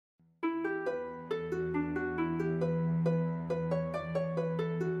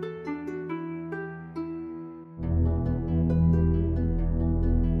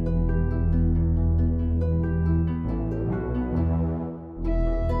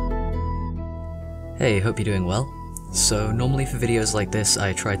Hey, hope you're doing well. So normally for videos like this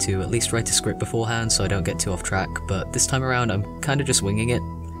I try to at least write a script beforehand so I don't get too off track, but this time around I'm kinda just winging it.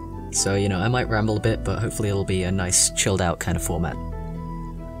 So you know, I might ramble a bit, but hopefully it'll be a nice chilled out kind of format.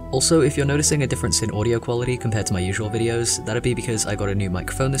 Also, if you're noticing a difference in audio quality compared to my usual videos, that'd be because I got a new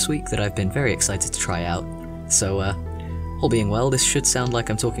microphone this week that I've been very excited to try out. So all being well, this should sound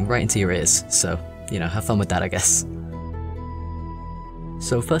like I'm talking right into your ears, so you know, have fun with that I guess.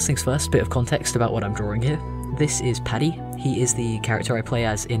 So first things first, bit of context about what I'm drawing here. This is Paddy. He is the character I play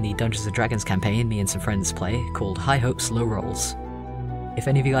as in the Dungeons & Dragons campaign me and some friends play, called High Hopes, Low Rolls. If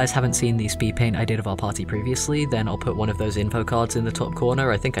any of you guys haven't seen the speed paint I did of our party previously, then I'll put one of those info cards in the top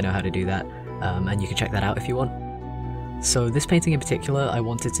corner. I think I know how to do that, and you can check that out if you want. So this painting in particular I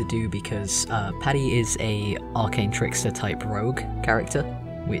wanted to do because Paddy is a arcane trickster type rogue character,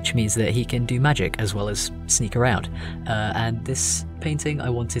 which means that he can do magic as well as sneak around. And this painting I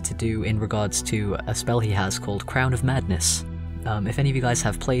wanted to do in regards to a spell he has called Crown of Madness. If any of you guys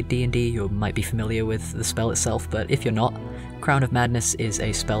have played D&D, you might be familiar with the spell itself, but if you're not, Crown of Madness is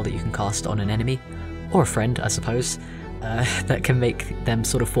a spell that you can cast on an enemy, or a friend I suppose, that can make them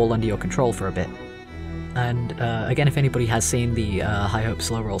sort of fall under your control for a bit. And again, if anybody has seen the High Hopes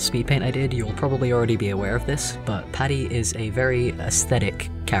Low Roll speed paint I did, you'll probably already be aware of this, but Paddy is a very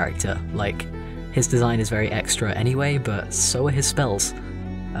aesthetic character. Like, his design is very extra anyway, but so are his spells.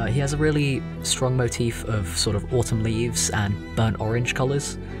 He has a really strong motif of sort of autumn leaves and burnt orange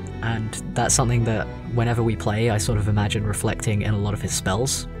colours, and that's something that whenever we play I sort of imagine reflecting in a lot of his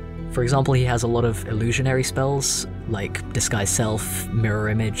spells. For example, he has a lot of illusionary spells, like Disguise Self, Mirror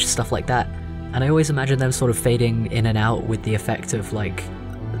Image, stuff like that. And I always imagine them sort of fading in and out with the effect of like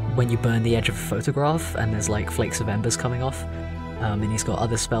when you burn the edge of a photograph and there's like flakes of embers coming off. And he's got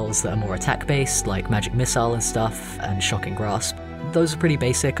other spells that are more attack based, like Magic Missile and stuff, and Shocking Grasp. Those are pretty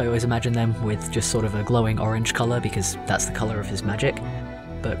basic. I always imagine them with just sort of a glowing orange colour because that's the colour of his magic.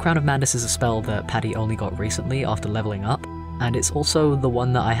 But Crown of Madness is a spell that Paddy only got recently after levelling up, and it's also the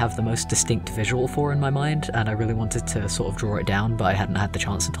one that I have the most distinct visual for in my mind, and I really wanted to sort of draw it down, but I hadn't had the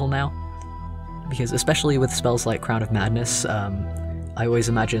chance until now. Because especially with spells like Crown of Madness, I always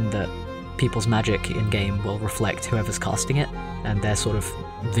imagine that people's magic in-game will reflect whoever's casting it, and their sort of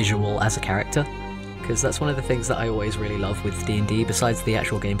visual as a character. Because that's one of the things that I always really love with D&D, besides the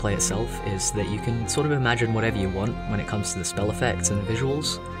actual gameplay itself, is that you can sort of imagine whatever you want when it comes to the spell effects and the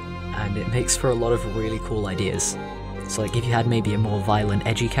visuals, and it makes for a lot of really cool ideas. So like if you had maybe a more violent,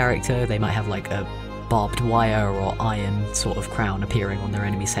 edgy character, they might have like a barbed wire or iron sort of crown appearing on their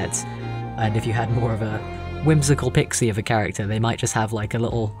enemies' heads. And if you had more of a whimsical pixie of a character, they might just have like a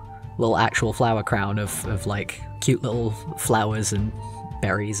little actual flower crown of like cute little flowers and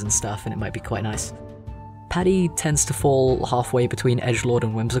berries and stuff, and it might be quite nice. Paddy tends to fall halfway between edgelord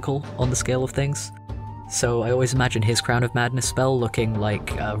and whimsical on the scale of things, so I always imagine his Crown of Madness spell looking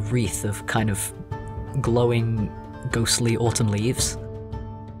like a wreath of kind of glowing, ghostly autumn leaves.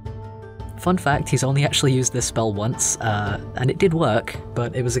 Fun fact, he's only actually used this spell once, and it did work,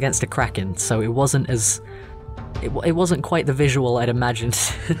 but it was against a kraken, so it wasn't as... It wasn't quite the visual I'd imagined.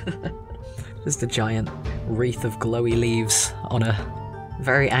 Just a giant wreath of glowy leaves on a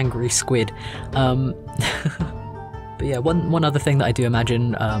very angry squid. But yeah, one other thing that I do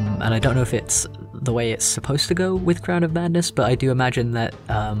imagine, and I don't know if it's the way it's supposed to go with Crown of Madness, but I do imagine that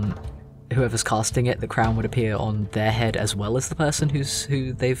whoever's casting it, the crown would appear on their head as well as the person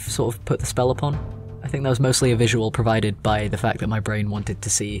who they've sort of put the spell upon. I think that was mostly a visual provided by the fact that my brain wanted to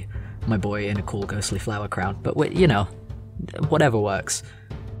see my boy in a cool ghostly flower crown, but you know, whatever works.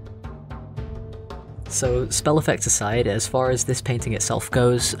 So spell effects aside, as far as this painting itself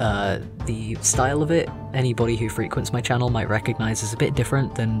goes, the style of it, anybody who frequents my channel might recognise as a bit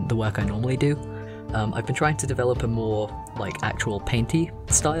different than the work I normally do. I've been trying to develop a more like actual painty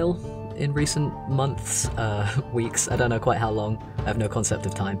style in recent months, weeks, I don't know quite how long, I have no concept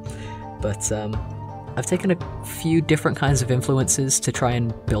of time, but I've taken a few different kinds of influences to try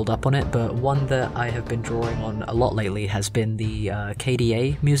and build up on it, but one that I have been drawing on a lot lately has been the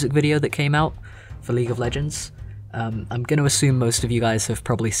KDA music video that came out for League of Legends. I'm going to assume most of you guys have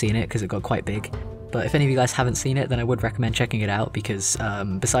probably seen it because it got quite big, but if any of you guys haven't seen it, then I would recommend checking it out because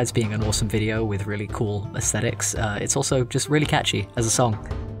besides being an awesome video with really cool aesthetics, it's also just really catchy as a song.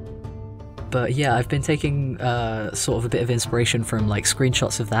 But yeah, I've been taking sort of a bit of inspiration from like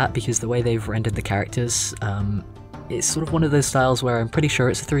screenshots of that because the way they've rendered the characters, it's sort of one of those styles where I'm pretty sure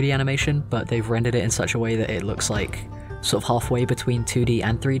it's a 3D animation, but they've rendered it in such a way that it looks like sort of halfway between 2D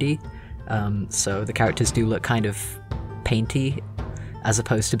and 3D. So the characters do look kind of painty as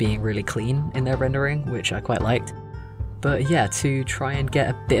opposed to being really clean in their rendering, which I quite liked. But yeah, to try and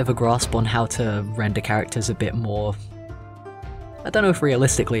get a bit of a grasp on how to render characters a bit more... I don't know if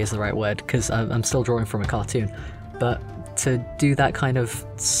realistically is the right word, because I'm still drawing from a cartoon, but to do that kind of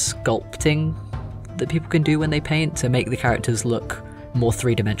sculpting that people can do when they paint to make the characters look more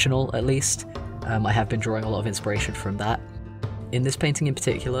three-dimensional, at least. I have been drawing a lot of inspiration from that. In this painting in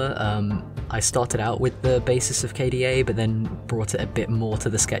particular, I started out with the basis of KDA, but then brought it a bit more to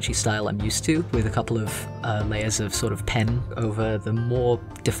the sketchy style I'm used to, with a couple of layers of sort of pen over the more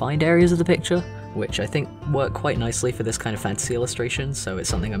defined areas of the picture, which I think work quite nicely for this kind of fantasy illustration, so it's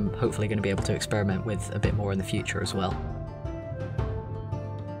something I'm hopefully going to be able to experiment with a bit more in the future as well.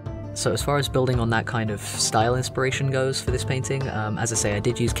 So as far as building on that kind of style inspiration goes for this painting, as I say, I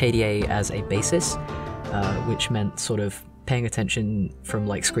did use KDA as a basis, which meant sort of paying attention from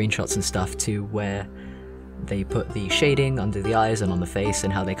like screenshots and stuff to where they put the shading under the eyes and on the face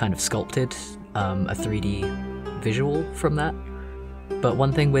and how they kind of sculpted a 3D visual from that. But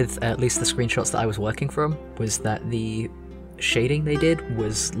one thing with at least the screenshots that I was working from was that the shading they did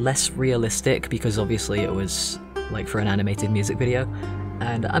was less realistic, because obviously it was like for an animated music video,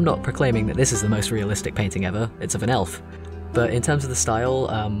 and I'm not proclaiming that this is the most realistic painting ever, it's of an elf. But in terms of the style,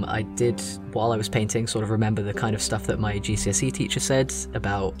 I did, while I was painting, sort of remember the kind of stuff that my GCSE teacher said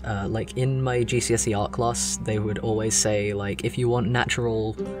about, like in my GCSE art class, they would always say, like, if you want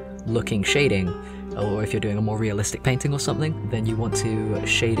natural looking shading, or if you're doing a more realistic painting or something, then you want to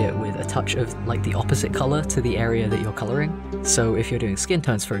shade it with a touch of, like, the opposite color to the area that you're coloring. So if you're doing skin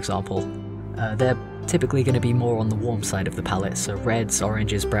tones, for example, they're typically going to be more on the warm side of the palette, so reds,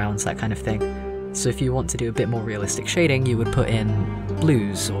 oranges, browns, that kind of thing. So if you want to do a bit more realistic shading, you would put in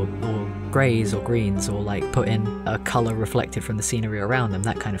blues or greys or greens, or like put in a colour reflected from the scenery around them,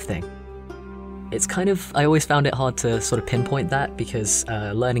 that kind of thing. It's kind of, I always found it hard to sort of pinpoint that, because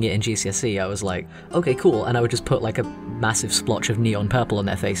learning it in GCSE I was like, okay cool, and I would just put like a massive splotch of neon purple on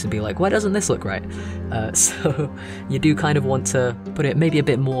their face and be like, why doesn't this look right? So you do kind of want to put it maybe a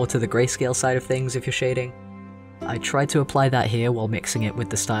bit more to the grayscale side of things if you're shading. I tried to apply that here while mixing it with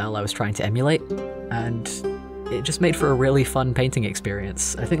the style I was trying to emulate, and it just made for a really fun painting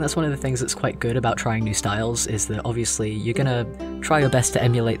experience. I think that's one of the things that's quite good about trying new styles, is that obviously you're gonna try your best to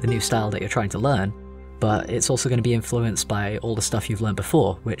emulate the new style that you're trying to learn, but it's also going to be influenced by all the stuff you've learned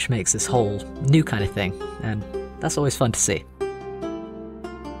before, which makes this whole new kind of thing, and that's always fun to see.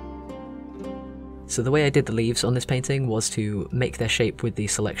 So the way I did the leaves on this painting was to make their shape with the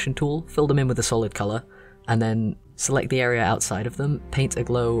selection tool, fill them in with a solid colour, and then select the area outside of them, paint a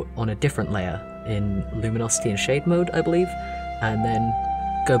glow on a different layer in luminosity and shade mode, I believe, and then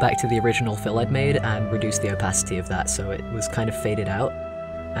go back to the original fill I'd made and reduce the opacity of that so it was kind of faded out,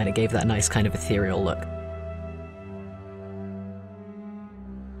 and it gave that nice kind of ethereal look.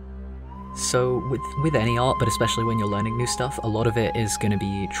 So with any art, but especially when you're learning new stuff, a lot of it is going to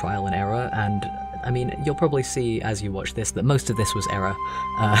be trial and error, and I mean, you'll probably see as you watch this that most of this was error.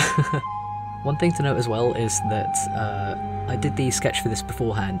 One thing to note as well is that I did the sketch for this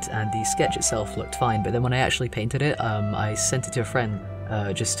beforehand, and the sketch itself looked fine, but then when I actually painted it, I sent it to a friend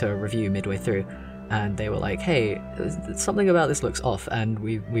just to review midway through, and they were like, hey, something about this looks off, and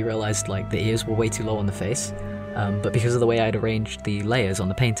we realized like the ears were way too low on the face, but because of the way I'd arranged the layers on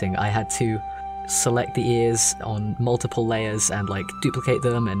the painting, I had to select the ears on multiple layers and like duplicate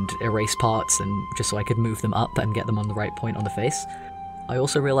them and erase parts, and just so I could move them up and get them on the right point on the face. I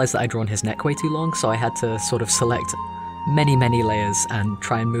also realised that I'd drawn his neck way too long, so I had to sort of select many layers and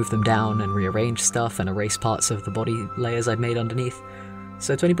try and move them down and rearrange stuff and erase parts of the body layers I'd made underneath.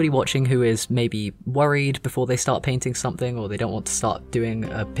 So to anybody watching who is maybe worried before they start painting something, or they don't want to start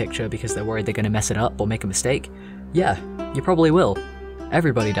doing a picture because they're worried they're going to mess it up or make a mistake, yeah, you probably will.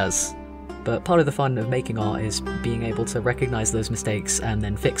 Everybody does. But part of the fun of making art is being able to recognise those mistakes and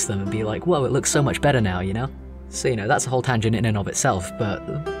then fix them and be like, whoa, it looks so much better now, you know? So, you know, that's a whole tangent in and of itself, but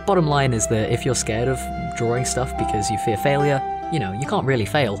the bottom line is that if you're scared of drawing stuff because you fear failure, you know, you can't really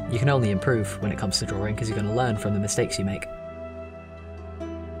fail. You can only improve when it comes to drawing, because you're going to learn from the mistakes you make.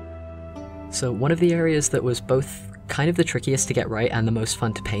 So one of the areas that was both kind of the trickiest to get right and the most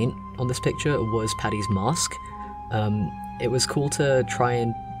fun to paint on this picture was Paddy's mask. It was cool to try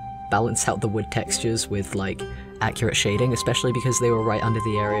and balance out the wood textures with like accurate shading, especially because they were right under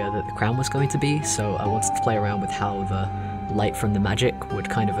the area that the crown was going to be, so I wanted to play around with how the light from the magic would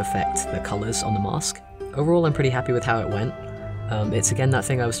kind of affect the colours on the mask. Overall, I'm pretty happy with how it went. It's again that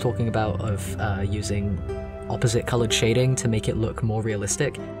thing I was talking about of using opposite coloured shading to make it look more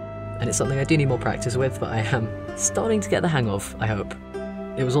realistic, and it's something I do need more practice with, but I am starting to get the hang of, I hope.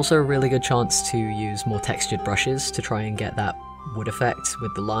 It was also a really good chance to use more textured brushes to try and get that wood effect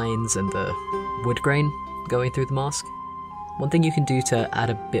with the lines and the wood grain going through the mask. One thing you can do to add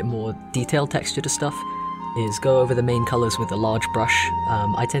a bit more detailed texture to stuff is go over the main colours with a large brush.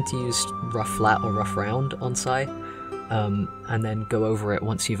 I tend to use rough flat or rough round on Sai, and then go over it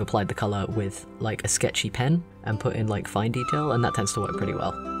once you've applied the colour with like a sketchy pen and put in like fine detail, and that tends to work pretty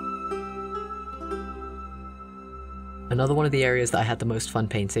well. Another one of the areas that I had the most fun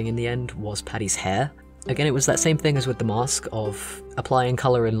painting in the end was Paddy's hair. Again, it was that same thing as with the mask of applying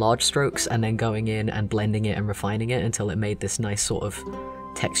colour in large strokes and then going in and blending it and refining it until it made this nice sort of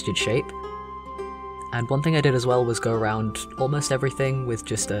textured shape. And one thing I did as well was go around almost everything with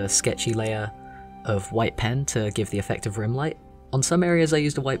just a sketchy layer of white pen to give the effect of rim light. On some areas I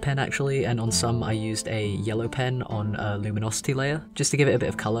used a white pen actually, and on some I used a yellow pen on a luminosity layer, just to give it a bit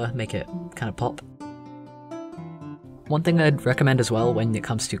of colour, make it kind of pop. One thing I'd recommend as well when it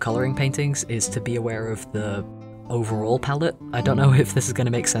comes to colouring paintings is to be aware of the overall palette. I don't know if this is going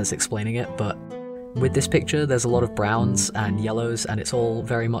to make sense explaining it, but with this picture there's a lot of browns and yellows and it's all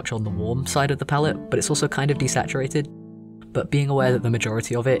very much on the warm side of the palette, but it's also kind of desaturated. But being aware that the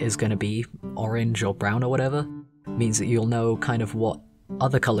majority of it is going to be orange or brown or whatever means that you'll know kind of what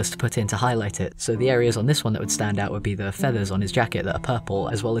other colours to put in to highlight it. So the areas on this one that would stand out would be the feathers on his jacket that are purple,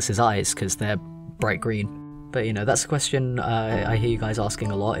 as well as his eyes because they're bright green. But you know, that's a question I hear you guys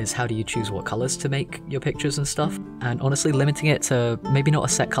asking a lot, is how do you choose what colours to make your pictures and stuff? And honestly, limiting it to maybe not a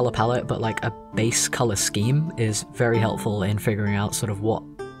set colour palette, but like a base colour scheme is very helpful in figuring out sort of what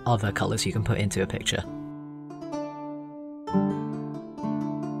other colours you can put into a picture.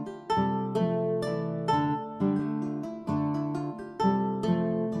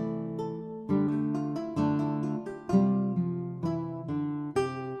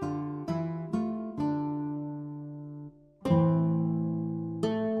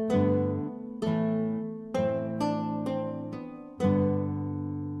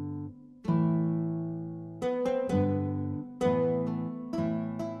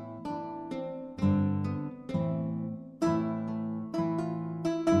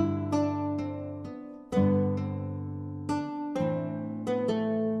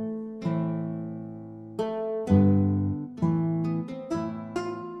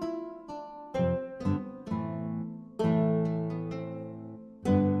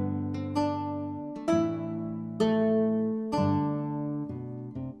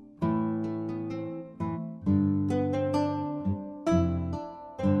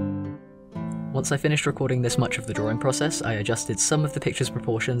 Once I finished recording this much of the drawing process, I adjusted some of the picture's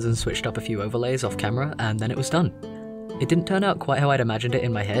proportions and switched up a few overlays off camera, and then it was done. It didn't turn out quite how I'd imagined it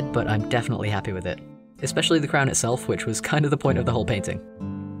in my head, but I'm definitely happy with it. Especially the crown itself, which was kind of the point of the whole painting.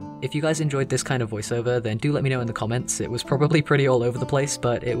 If you guys enjoyed this kind of voiceover, then do let me know in the comments. It was probably pretty all over the place,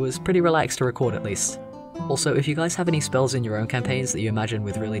 but it was pretty relaxed to record at least. Also, if you guys have any spells in your own campaigns that you imagine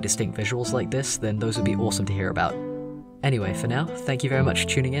with really distinct visuals like this, then those would be awesome to hear about. Anyway, for now, thank you very much for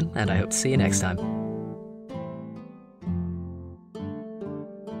tuning in, and I hope to see you next time.